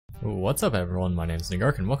What's up everyone, my name is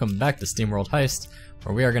Nigark and welcome back to SteamWorld Heist,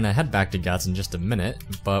 where we are going to head back to Gats in just a minute,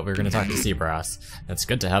 but we're going to talk to Seabrass. It's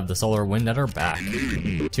good to have the solar wind at our back.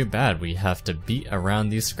 Too bad we have to beat around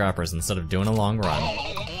these scrappers instead of doing a long run.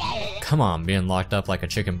 Come on, being locked up like a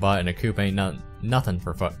chicken butt in a coop ain't nothing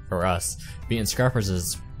for us. Beating scrappers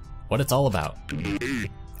is what it's all about.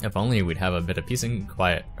 If only we'd have a bit of peace and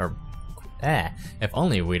quiet, if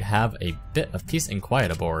only we'd have a bit of peace and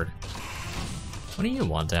quiet aboard. What do you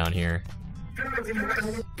want down here?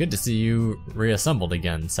 Good to see you reassembled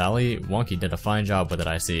again, Sally. Wonky did a fine job with it,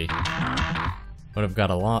 I see. Would have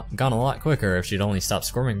gone a lot quicker if she'd only stopped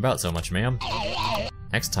squirming about so much, ma'am.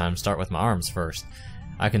 Next time, start with my arms first.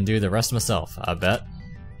 I can do the rest myself, I bet.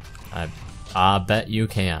 I bet you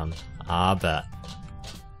can. I bet.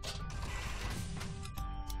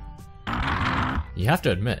 You have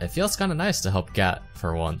to admit, it feels kinda nice to help Gat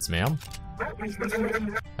for once, ma'am.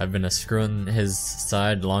 I've been screwing his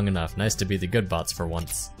side long enough. Nice to be the good bots for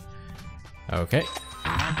once. Okay.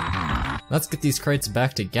 Let's get these crates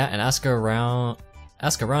back to Gat and ask around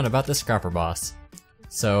about this scrapper boss.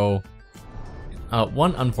 So,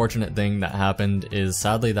 one unfortunate thing that happened is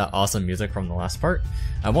sadly that awesome music from the last part.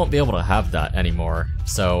 I won't be able to have that anymore,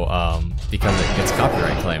 so, because it gets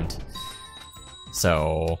copyright claimed.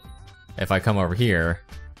 So, if I come over here,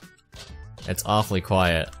 it's awfully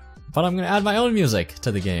quiet. But I'm gonna add my own music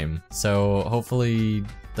to the game, so hopefully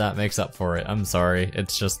that makes up for it. I'm sorry,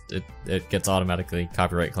 it's just, it gets automatically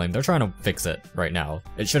copyright claimed. They're trying to fix it right now.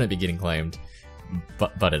 It shouldn't be getting claimed,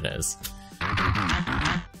 but it is.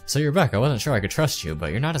 So you're back. I wasn't sure I could trust you,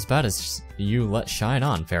 but you're not as bad as you let shine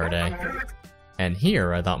on, Faraday. And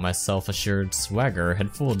here, I thought my self-assured swagger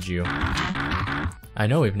had fooled you. I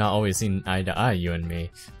know we've not always seen eye to eye, you and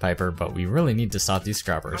me, Piper, but we really need to stop these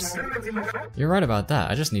scrappers. You're right about that.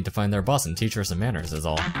 I just need to find their boss and teach her some manners is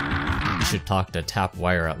all. You should talk to Tap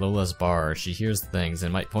Wire at Lola's bar. She hears things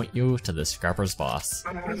and might point you to the scrapper's boss.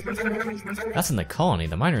 That's in the colony.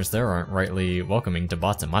 The miners there aren't rightly welcoming to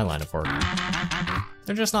bots in my line of work.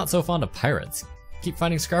 They're just not so fond of pirates. Keep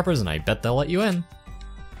finding scrappers and I bet they'll let you in.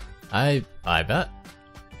 I bet.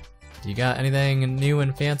 Do you got anything new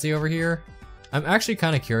and fancy over here? I'm actually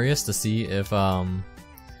kind of curious to see if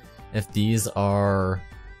these are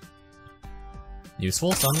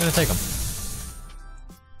useful, so I'm gonna take them.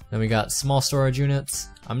 Then we got small storage units.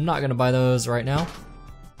 I'm not gonna buy those right now.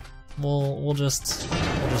 We'll just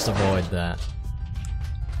avoid that.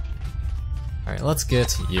 All right, let's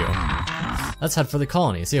get you. Let's head for the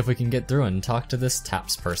colony. See if we can get through and talk to this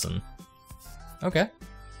Taps person. Okay.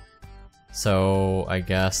 So, I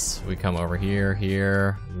guess we come over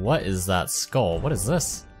here. What is that skull? What is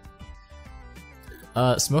this?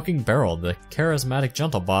 Smoking Barrel. The charismatic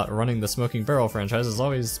gentlebot running the Smoking Barrel franchise is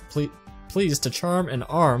always pleased to charm and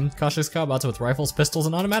arm cautious cowbots with rifles, pistols,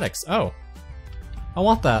 and automatics. Oh. I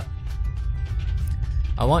want that.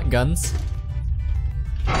 I want guns.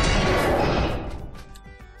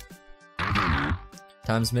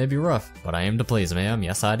 Times may be rough, but I aim to please, ma'am.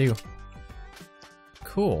 Yes, I do.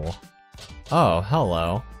 Cool. Oh,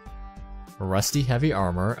 hello. Rusty heavy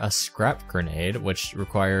armor, a scrap grenade, which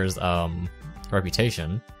requires,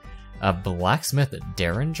 reputation, a blacksmith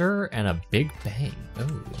derringer, and a big bang.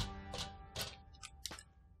 Ooh.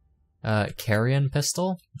 Carrion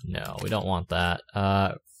pistol? No, we don't want that.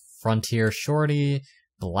 Frontier shorty,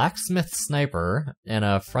 blacksmith sniper, and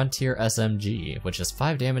a frontier SMG, which is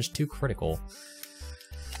 5 damage, 2 critical.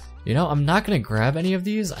 You know, I'm not gonna grab any of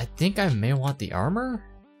these. I think I may want the armor?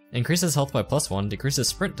 Increases health by +1, decreases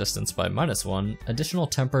sprint distance by -1, additional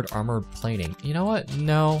tempered armor plating. You know what?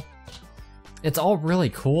 No. It's all really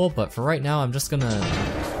cool, but for right now I'm just gonna...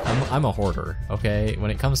 I'm a hoarder, okay?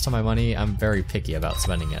 When it comes to my money, I'm very picky about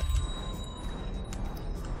spending it.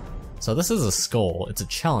 So this is a skull. It's a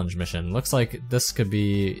challenge mission. Looks like this could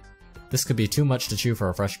be too much to chew for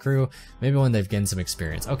a fresh crew. Maybe when they've gained some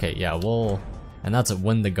experience. Okay, yeah, and that's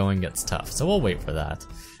when the going gets tough, so we'll wait for that.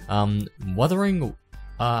 Wuthering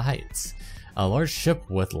Heights. A large ship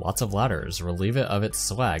with lots of ladders. Relieve it of its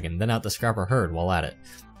swag and thin out the scrapper herd while at it.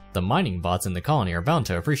 The mining bots in the colony are bound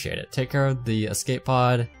to appreciate it. Take care of the escape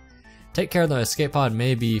pod. The escape pod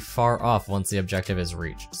may be far off once the objective is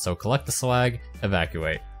reached. So collect the swag,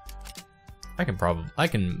 evacuate. I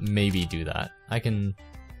can maybe do that.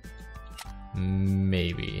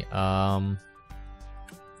 Maybe.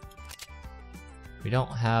 We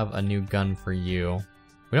don't have a new gun for you.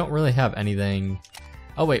 We don't really have anything.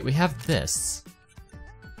 Oh wait, we have this.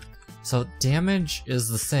 So damage is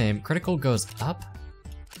the same. Critical goes up.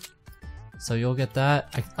 So you'll get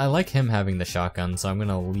that. I like him having the shotgun, so I'm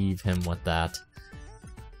gonna leave him with that.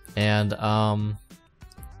 And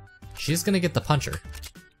she's gonna get the puncher.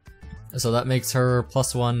 So that makes her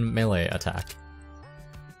 +1 melee attack.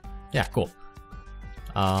 Yeah, cool.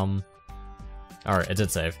 Alright, it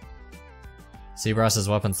did save. Seabrass's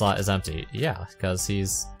weapon slot is empty. Yeah,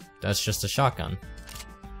 because that's just a shotgun.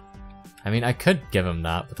 I mean, I could give him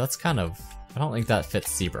that, but that's kind of... I don't think that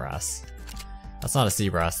fits Seabrass. That's not a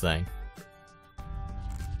Seabrass thing.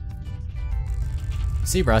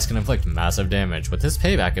 Seabrass can inflict massive damage with his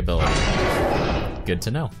payback ability. Good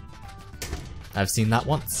to know. I've seen that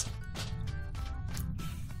once.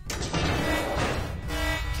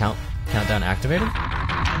 Countdown activated?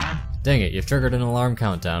 Dang it, you've triggered an alarm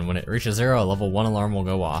countdown. When it reaches 0, a level 1 alarm will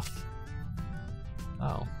go off.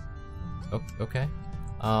 Oh. Okay.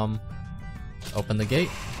 Open the gate.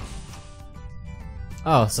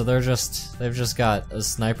 Oh, so they've just got a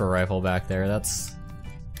sniper rifle back there. That's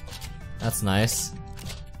nice.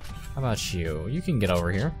 How about you? You can get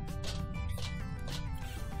over here.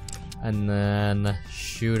 And then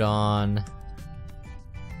shoot on...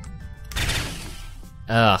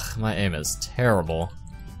 Ugh, my aim is terrible.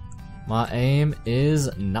 My aim is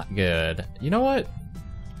not good. You know what?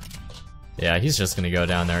 Yeah, he's just gonna go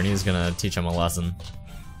down there and he's gonna teach him a lesson.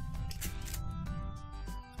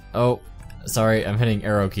 Oh, sorry, I'm hitting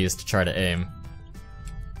arrow keys to try to aim.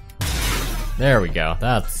 There we go.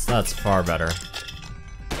 That's far better.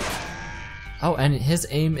 Oh, and his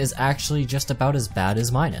aim is actually just about as bad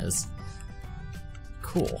as mine is.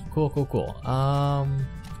 Cool.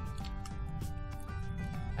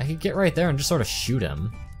 I could get right there and just sort of shoot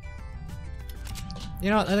him. You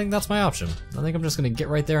know what? I think that's my option. I think I'm just gonna get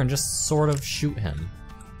right there and just sort of shoot him.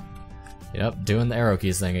 Yep, doing the arrow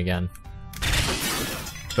keys thing again.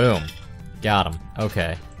 Boom. Got him.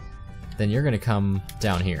 Okay. Then you're gonna come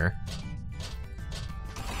down here.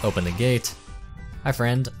 Open the gate. Hi,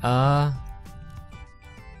 friend.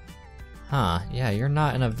 Yeah, you're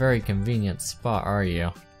not in a very convenient spot, are you?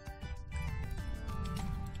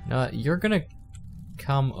 No, you're gonna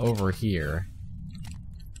come over here.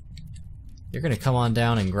 You're gonna come on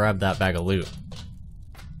down and grab that bag of loot.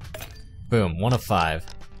 Boom, 1 of 5.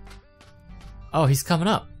 Oh, he's coming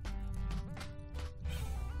up.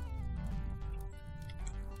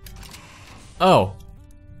 Oh.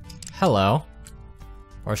 Hello.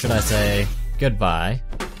 Or should I say, goodbye.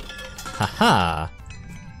 Haha.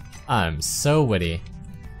 I'm so witty.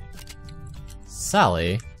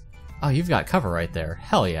 Sally? Oh, you've got cover right there.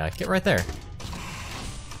 Hell yeah, get right there.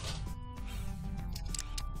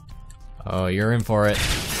 Oh, you're in for it.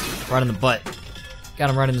 Right in the butt.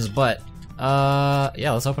 Got him right in his butt.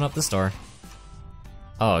 Yeah, let's open up this door.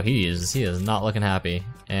 Oh, he is not looking happy.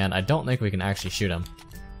 And I don't think we can actually shoot him.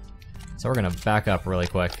 So we're gonna back up really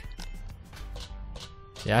quick.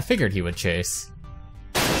 Yeah, I figured he would chase.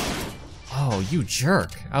 Oh, you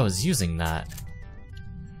jerk. I was using that.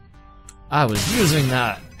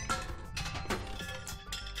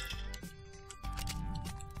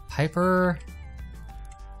 Piper...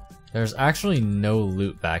 There's actually no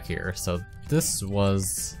loot back here, so this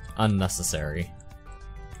was unnecessary.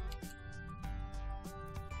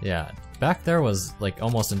 Yeah, back there was like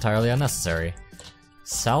almost entirely unnecessary.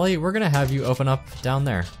 Sally, we're gonna have you open up down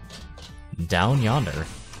there. Down yonder.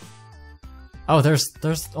 Oh, there's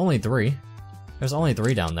only 3. There's only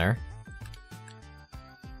 3 down there.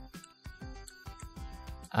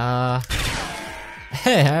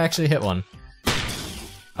 Hey, I actually hit one.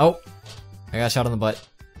 Oh, I got shot in the butt.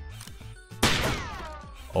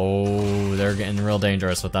 Oh, they're getting real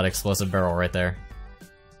dangerous with that explosive barrel right there.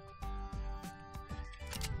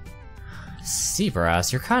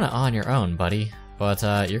 Seabrass, you're kinda on your own, buddy.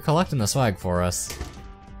 But, you're collecting the swag for us.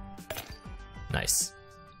 Nice.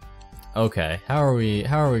 Okay, how are we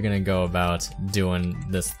gonna go about doing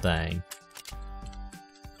this thing?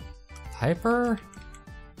 Piper?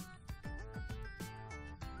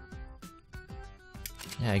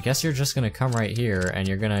 Yeah, I guess you're just gonna come right here and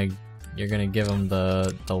you're gonna give him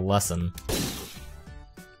the lesson.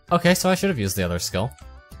 Okay, so I should have used the other skill.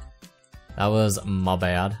 That was my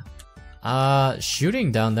bad.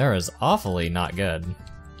 Shooting down there is awfully not good.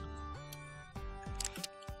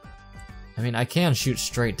 I mean, I can shoot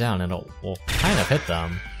straight down and will kind of hit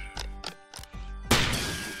them.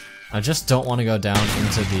 I just don't want to go down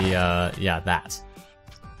into the, yeah, that.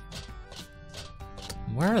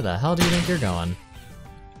 Where the hell do you think you're going?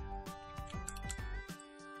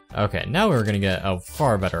 Okay, now we're gonna get a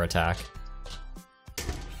far better attack.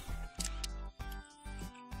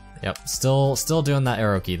 Yep, still doing that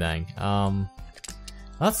arrow key thing.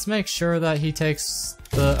 Let's make sure that he takes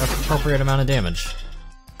the appropriate amount of damage.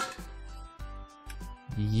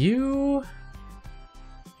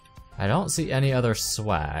 I don't see any other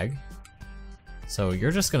swag. So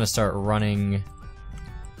you're just gonna start running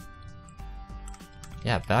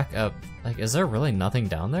Yeah, back up. Like, is there really nothing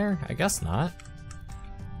down there? I guess not.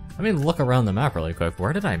 Let me look around the map really quick.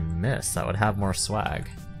 Where did I miss that would have more swag?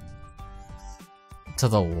 To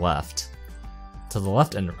the left. To the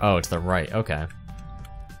left and... oh, to the right. Okay.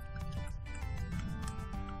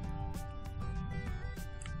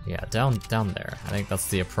 Yeah, down there. I think that's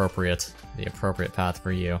the appropriate path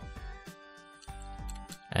for you.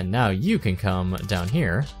 And now you can come down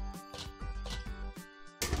here.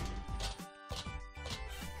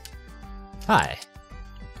 Hi.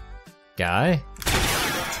 Guy.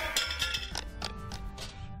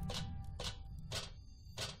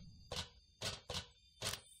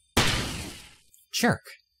 Jerk.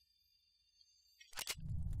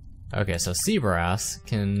 Okay, so Seabrass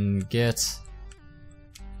can get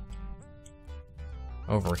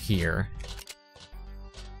over here.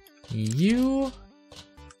 You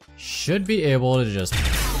should be able to just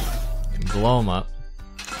blow them up.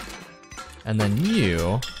 And then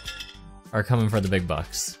you are coming for the big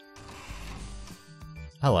bucks.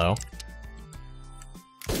 Hello.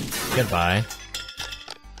 Goodbye.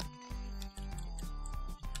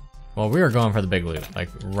 Well, we are going for the big loot, like,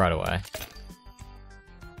 right away.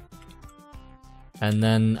 And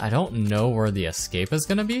then, I don't know where the escape is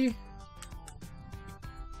gonna be.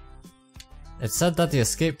 It said that the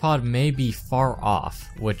escape pod may be far off,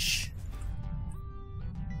 which...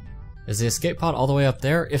 is the escape pod all the way up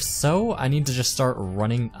there? If so, I need to just start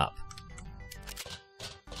running up.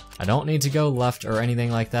 I don't need to go left or anything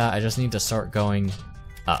like that, I just need to start going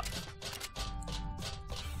up.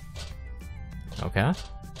 Okay.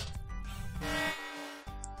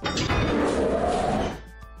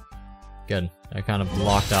 Good. I kind of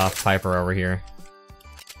blocked off Piper over here.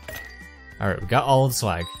 Alright, we got all of the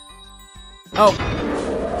swag. Oh!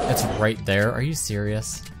 It's right there. Are you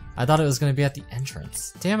serious? I thought it was going to be at the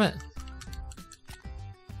entrance. Damn it.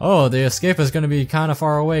 Oh, the escape is going to be kind of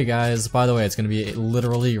far away, guys. By the way, it's going to be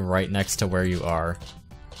literally right next to where you are.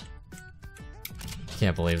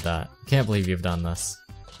 Can't believe that. Can't believe you've done this.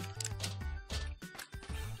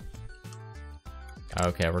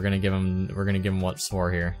 Okay, we're gonna give him what's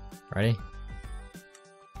for here. Ready?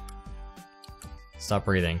 Stop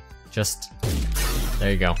breathing. Just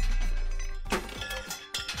there you go.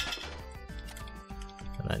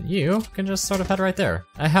 And then you can just sort of head right there.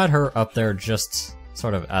 I had her up there just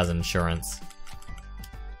sort of as insurance.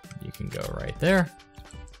 You can go right there.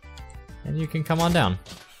 And you can come on down.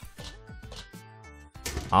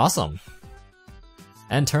 Awesome.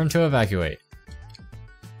 And turn to evacuate.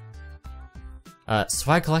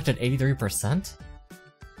 Swag collected 83%?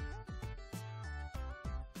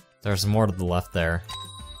 There's more to the left there.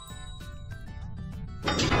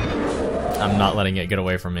 I'm not letting it get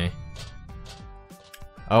away from me.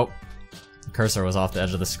 Oh, the cursor was off the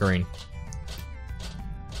edge of the screen.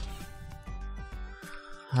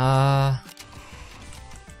 Grab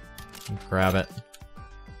it.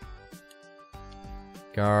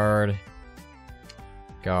 Guard.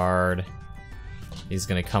 Guard. He's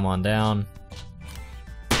gonna come on down.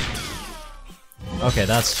 Okay,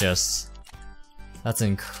 that's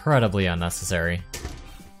incredibly unnecessary.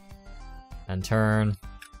 And turn.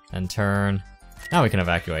 And turn. Now we can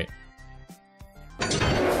evacuate.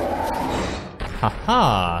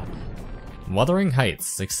 Haha! Wuthering Heights,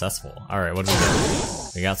 successful. Alright, what do we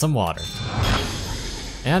get? We got some water.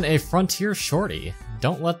 And a Frontier Shorty.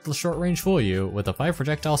 Don't let the short range fool you. With a 5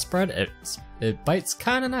 projectile spread, it bites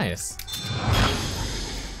kinda nice.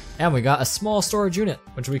 And we got a small storage unit,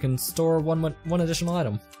 which we can store one additional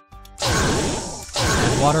item.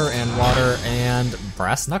 And water, and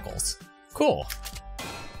brass knuckles. Cool.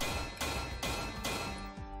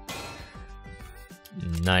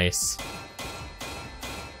 Nice.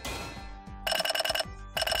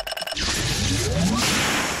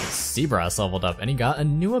 Seabrass leveled up, and he got a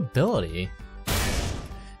new ability.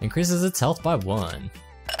 Increases its health by 1.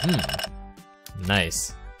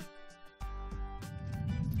 Nice.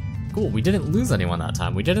 Cool, we didn't lose anyone that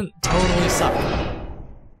time. We didn't totally suck.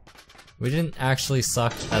 We didn't actually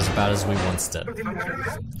suck as bad as we once did.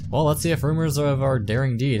 Well, let's see if rumors of our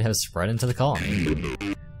daring deed have spread into the colony.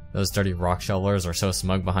 Those dirty rock shovelers are so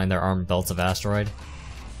smug behind their armed belt of asteroids.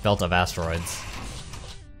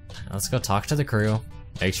 Let's go talk to the crew.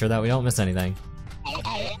 Make sure that we don't miss anything.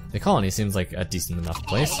 The colony seems like a decent enough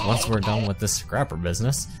place. Once we're done with this scrapper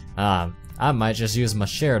business, I might just use my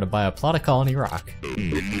share to buy a plot of colony rock.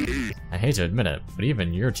 I hate to admit it, but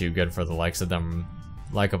even you're too good for the likes of them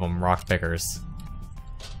rock pickers.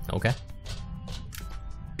 Okay.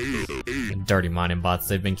 Dirty mining bots,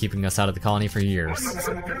 they've been keeping us out of the colony for years.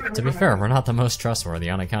 To be fair, we're not the most trustworthy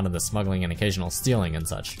on account of the smuggling and occasional stealing and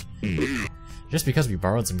such. Just because we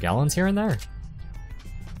borrowed some gallons here and there?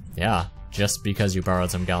 Yeah, just because you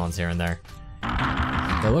borrowed some gallons here and there.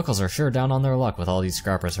 The locals are sure down on their luck with all these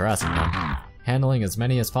scrappers harassing them. Handling as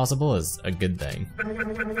many as possible is a good thing.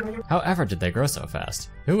 However, did they grow so fast?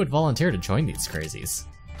 Who would volunteer to join these crazies?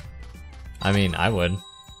 I mean, I would.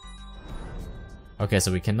 Okay,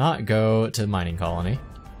 so we cannot go to the mining colony.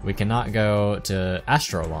 We cannot go to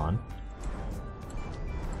Astrolon.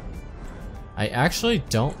 I actually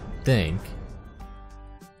don't think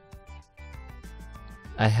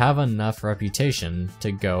I have enough reputation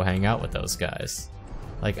to go hang out with those guys.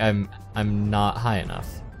 Like, I'm not high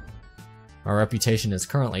enough. My reputation is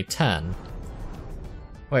currently 10.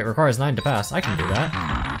 Wait, requires 9 to pass. I can do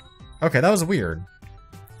that. Okay, that was weird.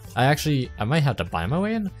 I might have to buy my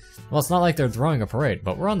way in? Well, it's not like they're throwing a parade,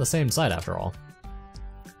 but we're on the same side after all.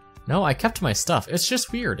 No, I kept my stuff. It's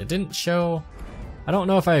just weird. It didn't show... I don't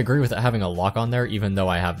know if I agree with it having a lock on there, even though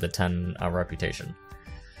I have the 10 reputation.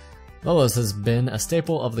 Lolo's has been a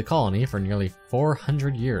staple of the colony for nearly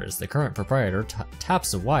 400 years. The current proprietor,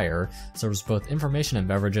 Taps Wire, serves both information and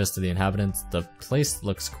beverages to the inhabitants. The place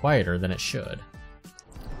looks quieter than it should.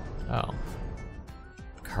 Oh.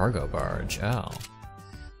 Cargo barge, oh.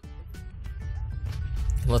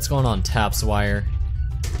 What's going on, Taps Wire?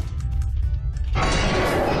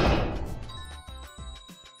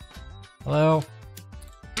 Hello?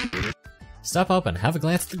 Step up and have a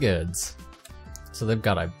glance at the goods. So they've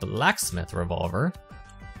got a blacksmith revolver.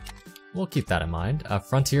 We'll keep that in mind. A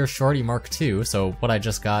Frontier Shorty Mark II, so what I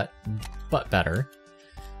just got, but better.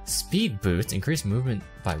 Speed boots, increase movement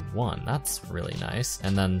by 1. That's really nice.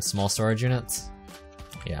 And then small storage units.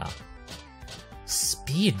 Yeah.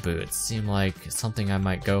 Speed boots seem like something I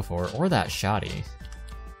might go for, or that shoddy.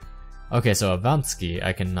 Okay, so Avansky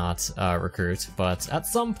I cannot recruit, but at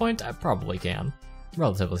some point I probably can.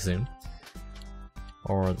 Relatively soon.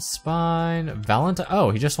 Or the spine. Valentine. Oh,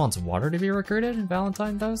 he just wants water to be recruited?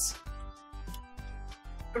 Valentine does?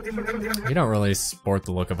 You don't really sport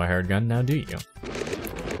the look of a hired gun now, do you?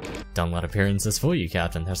 Don't let appearances fool you,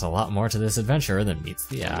 Captain. There's a lot more to this adventure than meets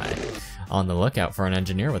the eye. On the lookout for an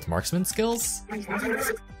engineer with marksman skills?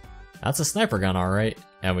 That's a sniper gun, alright.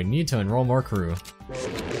 And we need to enroll more crew.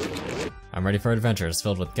 I'm ready for adventures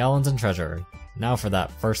filled with gallons and treasure. Now for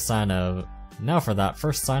that first sign-on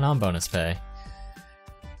bonus pay.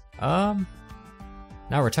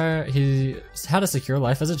 Now retired, he had a secure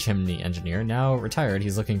life as a chimney engineer. Now retired,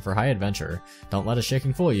 he's looking for high adventure. Don't let his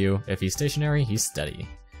shaking fool you. If he's stationary, he's steady.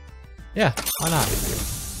 Yeah, why not?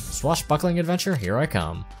 Swashbuckling adventure, here I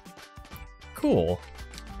come. Cool.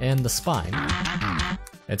 And the spine.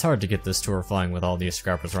 It's hard to get this tour flying with all these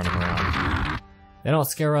scrappers running around. They don't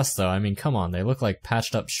scare us though, I mean come on, they look like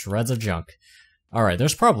patched up shreds of junk. Alright,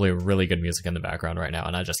 there's probably really good music in the background right now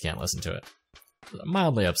and I just can't listen to it.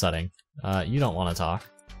 Mildly upsetting. You don't want to talk.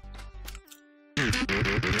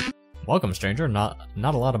 Welcome, stranger. Not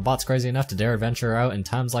a lot of bots crazy enough to dare adventure out in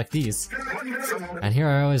times like these. And here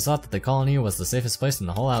I always thought that the colony was the safest place in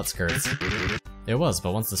the whole outskirts. It was,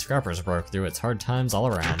 but once the scrappers broke through, it's hard times all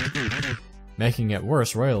around. Making it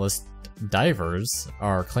worse, royalist divers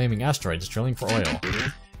are claiming asteroids, drilling for oil.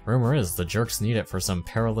 Rumor is the jerks need it for some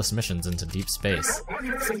perilous missions into deep space.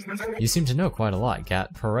 You seem to know quite a lot,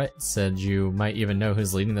 Gat. Perrette said you might even know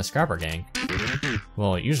who's leading the scrapper gang.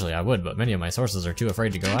 Well, usually I would, but many of my sources are too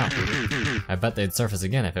afraid to go out. I bet they'd surface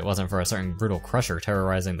again if it wasn't for a certain brutal crusher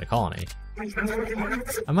terrorizing the colony.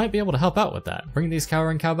 I might be able to help out with that. Bring these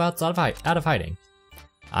cowering cowbats out of hiding.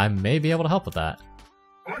 I may be able to help with that.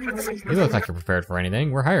 You look like you're prepared for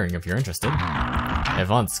anything. We're hiring if you're interested.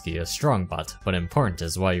 Ivansky is strong but important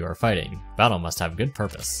is why you are fighting. Battle must have good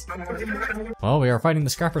purpose. Well, we are fighting the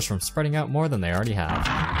scrappers from spreading out more than they already have.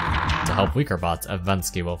 To help weaker bots,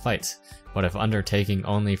 Ivansky will fight. But if undertaking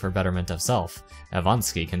only for betterment of self,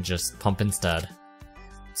 Ivansky can just pump instead.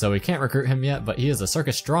 So we can't recruit him yet, but he is a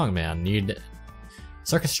circus strongman.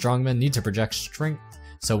 Circus strongmen need to project strength.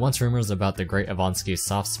 So once rumors about the great Ivansky's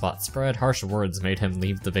soft spot spread, harsh words made him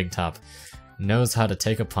leave the big top. Knows how to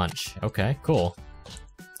take a punch. Okay, cool.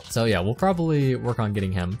 So yeah, we'll probably work on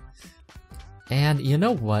getting him. And you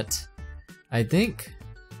know what? I think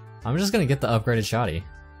I'm just gonna get the upgraded shotty.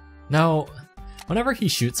 Now, whenever he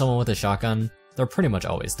shoots someone with a shotgun, they're pretty much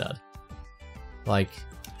always dead. Like,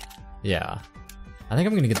 yeah. I think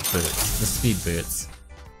I'm gonna get the boots, the speed boots.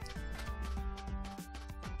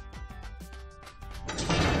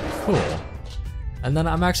 Cool. And then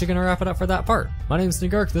I'm actually gonna wrap it up for that part. My name is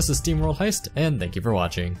Nigurk, this is SteamWorld Heist, and thank you for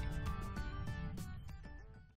watching.